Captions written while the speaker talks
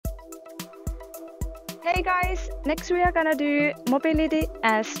Hey guys, next we are gonna do mobility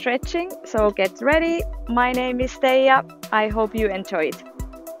and stretching, so get ready. My name is Teija, I hope you enjoy it.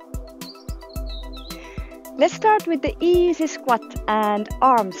 Let's start with the easy squat and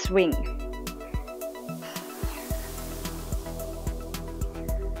arm swing.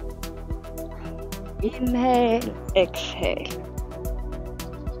 Inhale, exhale.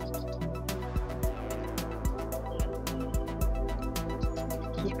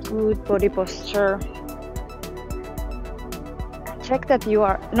 Keep good body posture. Check that you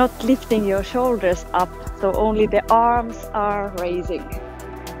are not lifting your shoulders up, so only the arms are raising.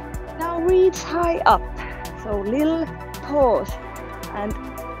 Now reach high up, so little pause and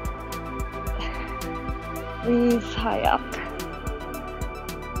reach high up.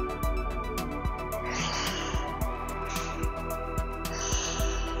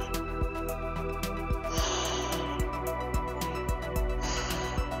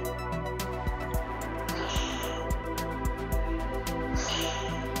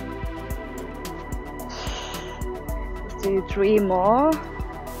 Do 3 more.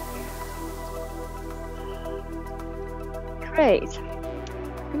 Great.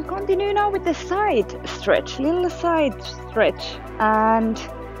 We'll continue now with the side stretch, little side stretch, and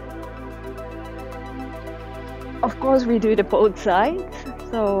of course we do the both sides.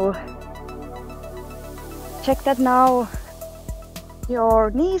 So check that now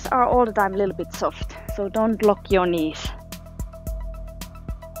your knees are all the time a little bit soft, so don't lock your knees.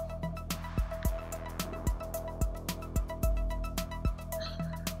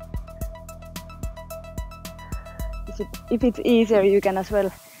 If it's easier, you can as well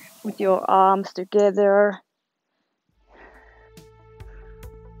put your arms together.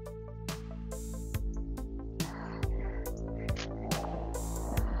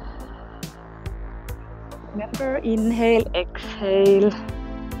 Remember, inhale, exhale.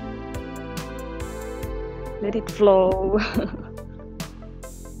 Let it flow.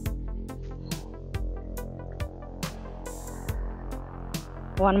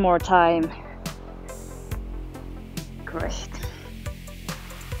 One more time. Great.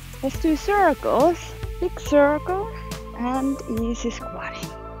 Let's do circles, big circle and easy squatting.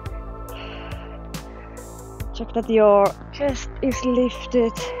 Check that your chest is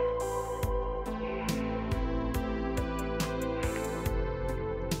lifted.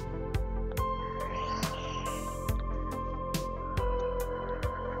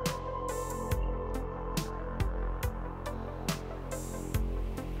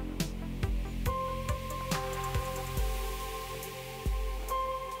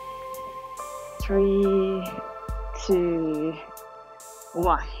 Three, 2,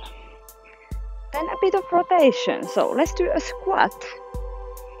 1. Then a bit of rotation. So let's do a squat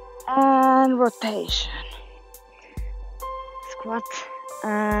and rotation. Squat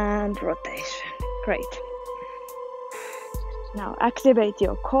and rotation. Great. Now activate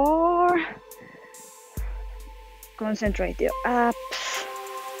your core. Concentrate your abs.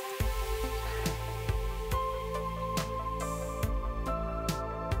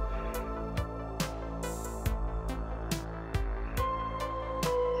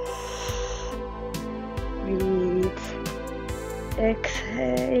 Breathe.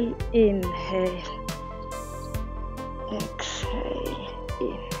 Exhale, inhale. Exhale,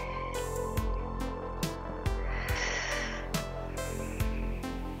 inhale.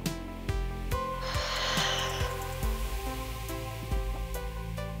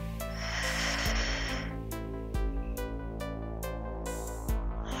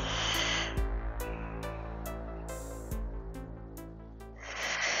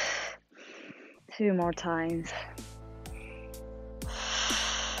 Two more times.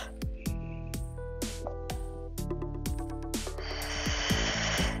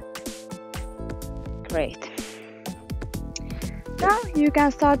 Great. Now you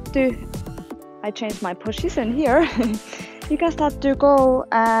can start to, I changed my position here. You can start to go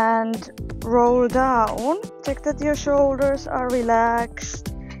and roll down. Check that your shoulders are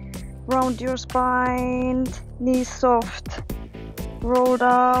relaxed. Round your spine, knees soft. Roll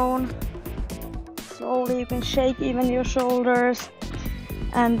down. Slowly you can shake even your shoulders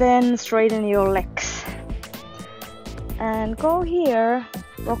and then straighten your legs. And go here,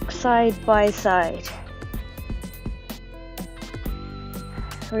 rock side by side.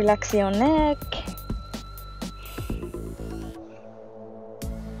 Relax your neck.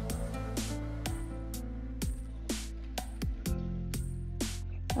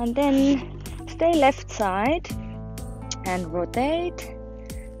 And then stay left side and rotate.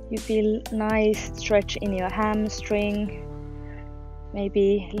 You feel nice stretch in your hamstring,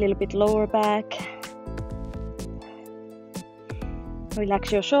 maybe a little bit lower back.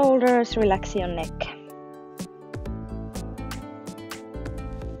 Relax your shoulders, relax your neck.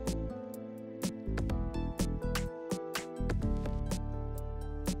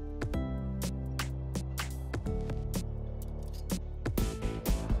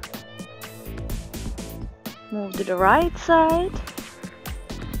 Move to the right side.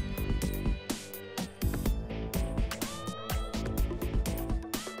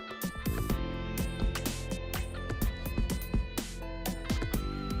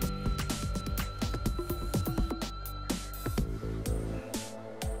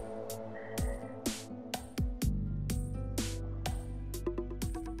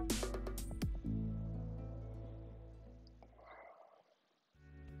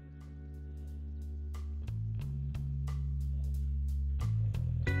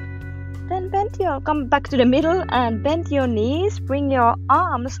 Then come back to the middle and bend your knees. Bring your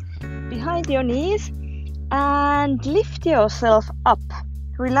arms behind your knees and lift yourself up.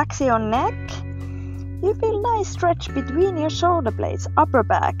 Relax your neck. You feel nice stretch between your shoulder blades, upper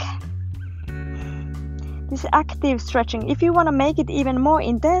back. This active stretching. If you want to make it even more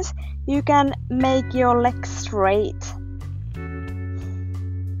intense, you can make your legs straight.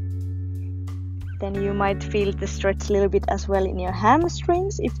 Then you might feel the stretch a little bit as well in your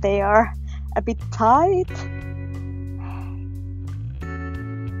hamstrings if they are a bit tight.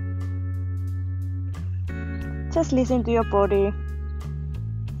 Just listen to your body.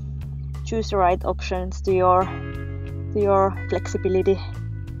 Choose the right options to your flexibility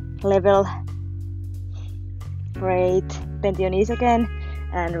level. Great. Bend your knees again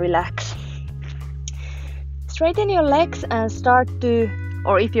and relax. Straighten your legs and start to,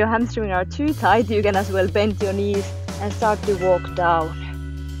 or if your hamstrings are too tight, you can as well bend your knees and start to walk down.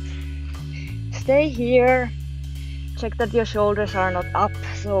 Stay here. Check that your shoulders are not up,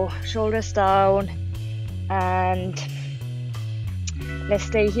 so shoulders down. And let's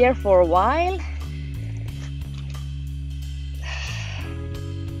stay here for a while.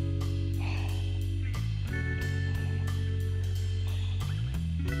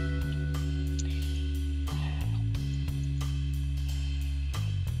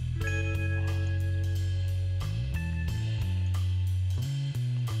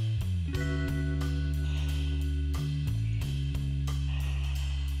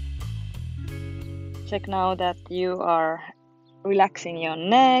 Check now that you are relaxing your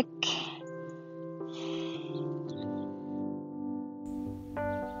neck.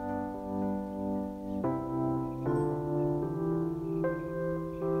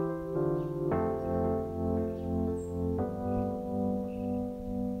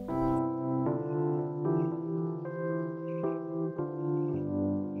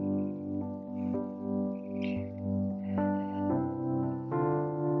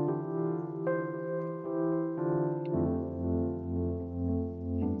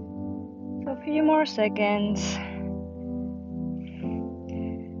 Few more seconds,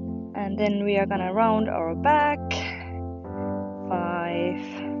 and then we are gonna round our back. 5.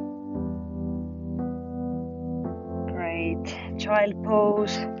 Great. Child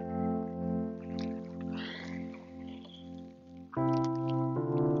pose.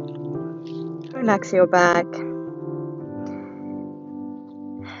 Relax your back.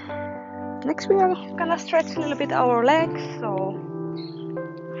 Next we are gonna stretch a little bit our legs, so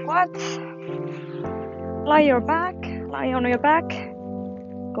squats. Lie on your back,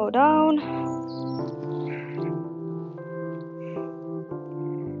 go down.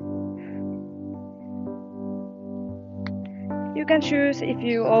 You can choose if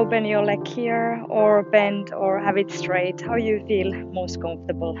you open your leg here or bend or have it straight, how you feel most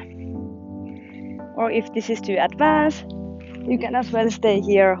comfortable. Or if this is too advanced, you can as well stay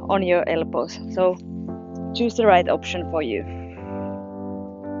here on your elbows. So choose the right option for you.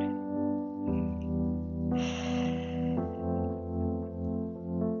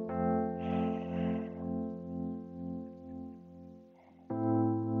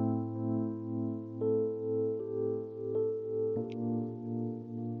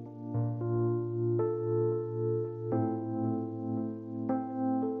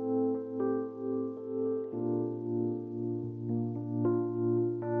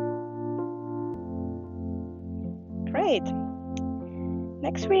 Great.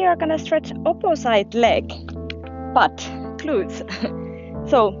 Next we are gonna stretch opposite leg, butt, glutes.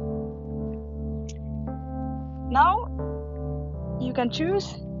 So now you can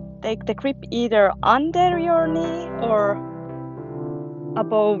choose, take the grip either under your knee or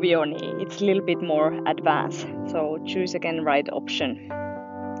above your knee. It's a little bit more advanced, so choose again right option.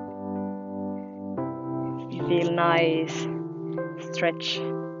 You feel nice stretch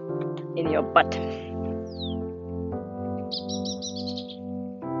in your butt.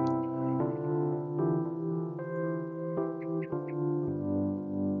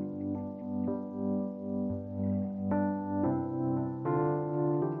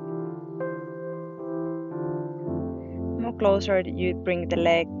 More closer, you bring the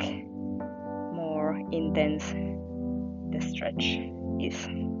leg more intense the stretch is.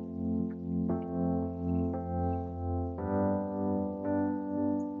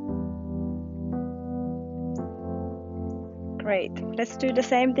 Great, let's do the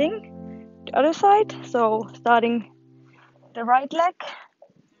same thing, the other side. So starting the right leg,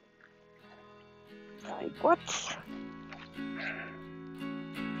 like what?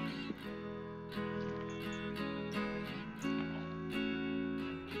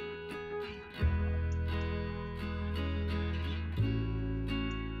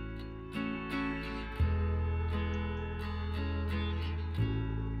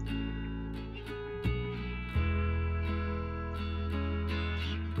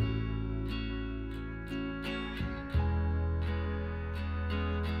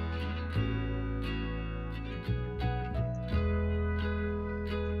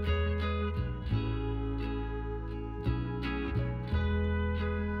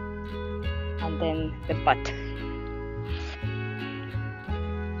 And then the butt.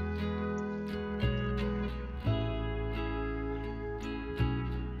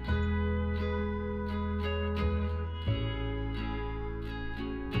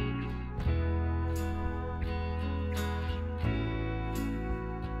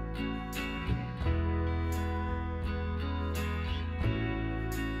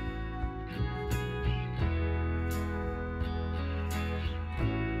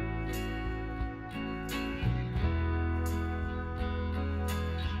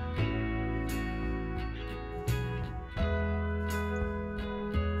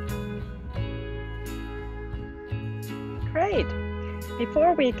 Great.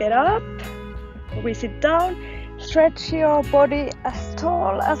 Before we get up, we sit down, stretch your body as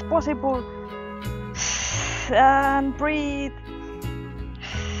tall as possible and breathe.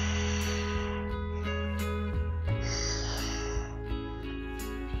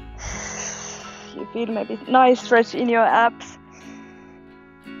 You feel maybe nice stretch in your abs.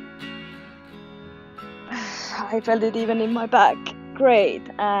 I felt it even in my back. Great.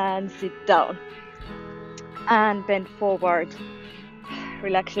 And sit down. And bend forward.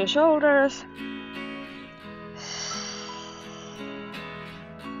 Relax your shoulders.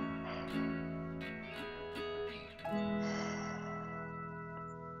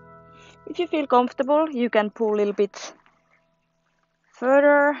 If you feel comfortable, you can pull a little bit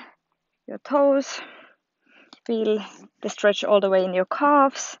further your toes. Feel the stretch all the way in your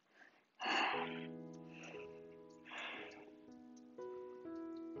calves.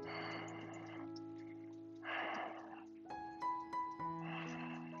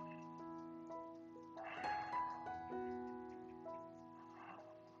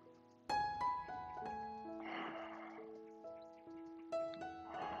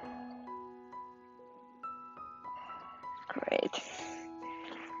 Great.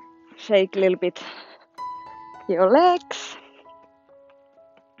 Shake a little bit your legs.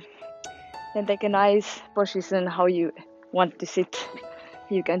 Then take a nice position how you want to sit.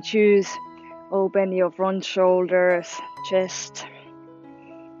 You can choose. Open your front shoulders, chest.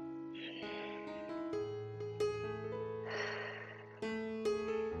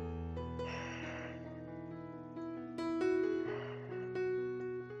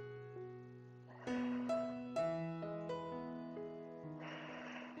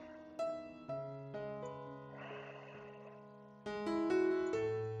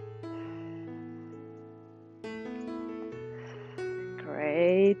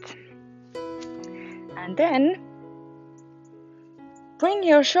 Great. And then bring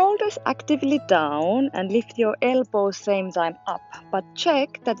your shoulders actively down and lift your elbows same time up, but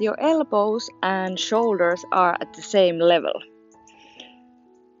check that your elbows and shoulders are at the same level.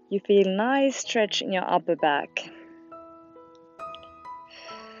 You feel nice stretch in your upper back.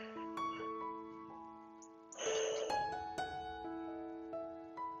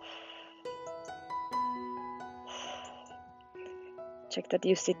 Check that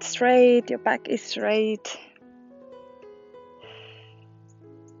you sit straight, your back is straight.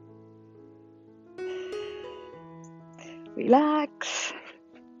 Relax.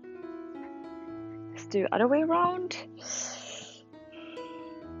 Let's do other way around.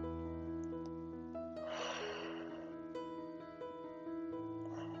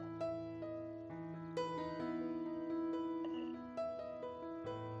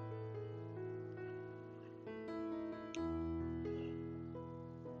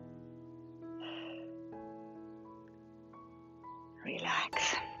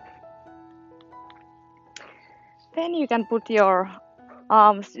 Relax. Then you can put your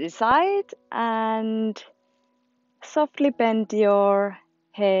arms to the side and softly bend your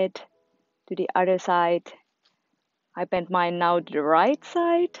head to the other side. I bend mine now to the right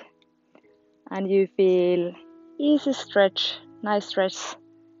side. and you feel easy stretch, nice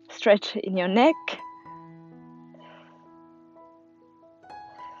stretch in your neck.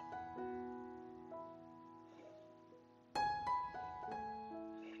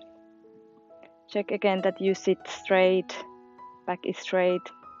 Check again that you sit straight, back is straight.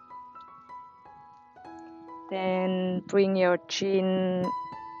 Then bring your chin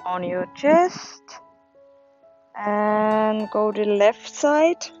on your chest and go to the left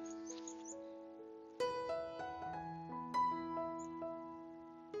side.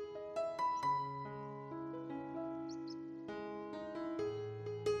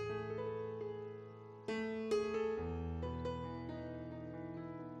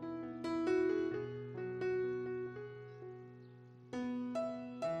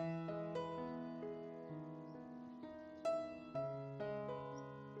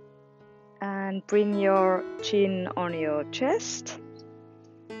 And bring your chin on your chest.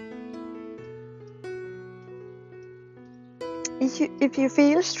 If you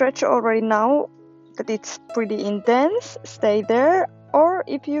feel stretch already now that it's pretty intense, stay there. Or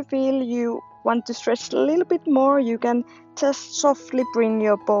if you feel you want to stretch a little bit more, you can just softly bring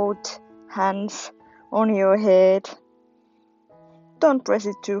your both hands on your head. Don't press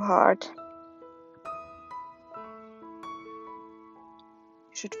it too hard.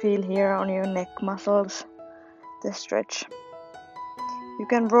 You should feel here on your neck muscles the stretch. You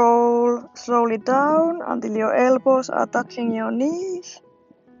can roll slowly down until your elbows are touching your knees.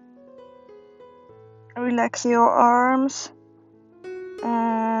 Relax your arms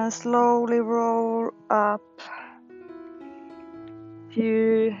and slowly roll up.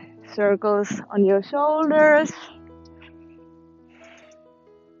 Few circles on your shoulders.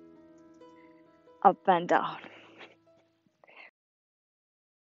 Up and down.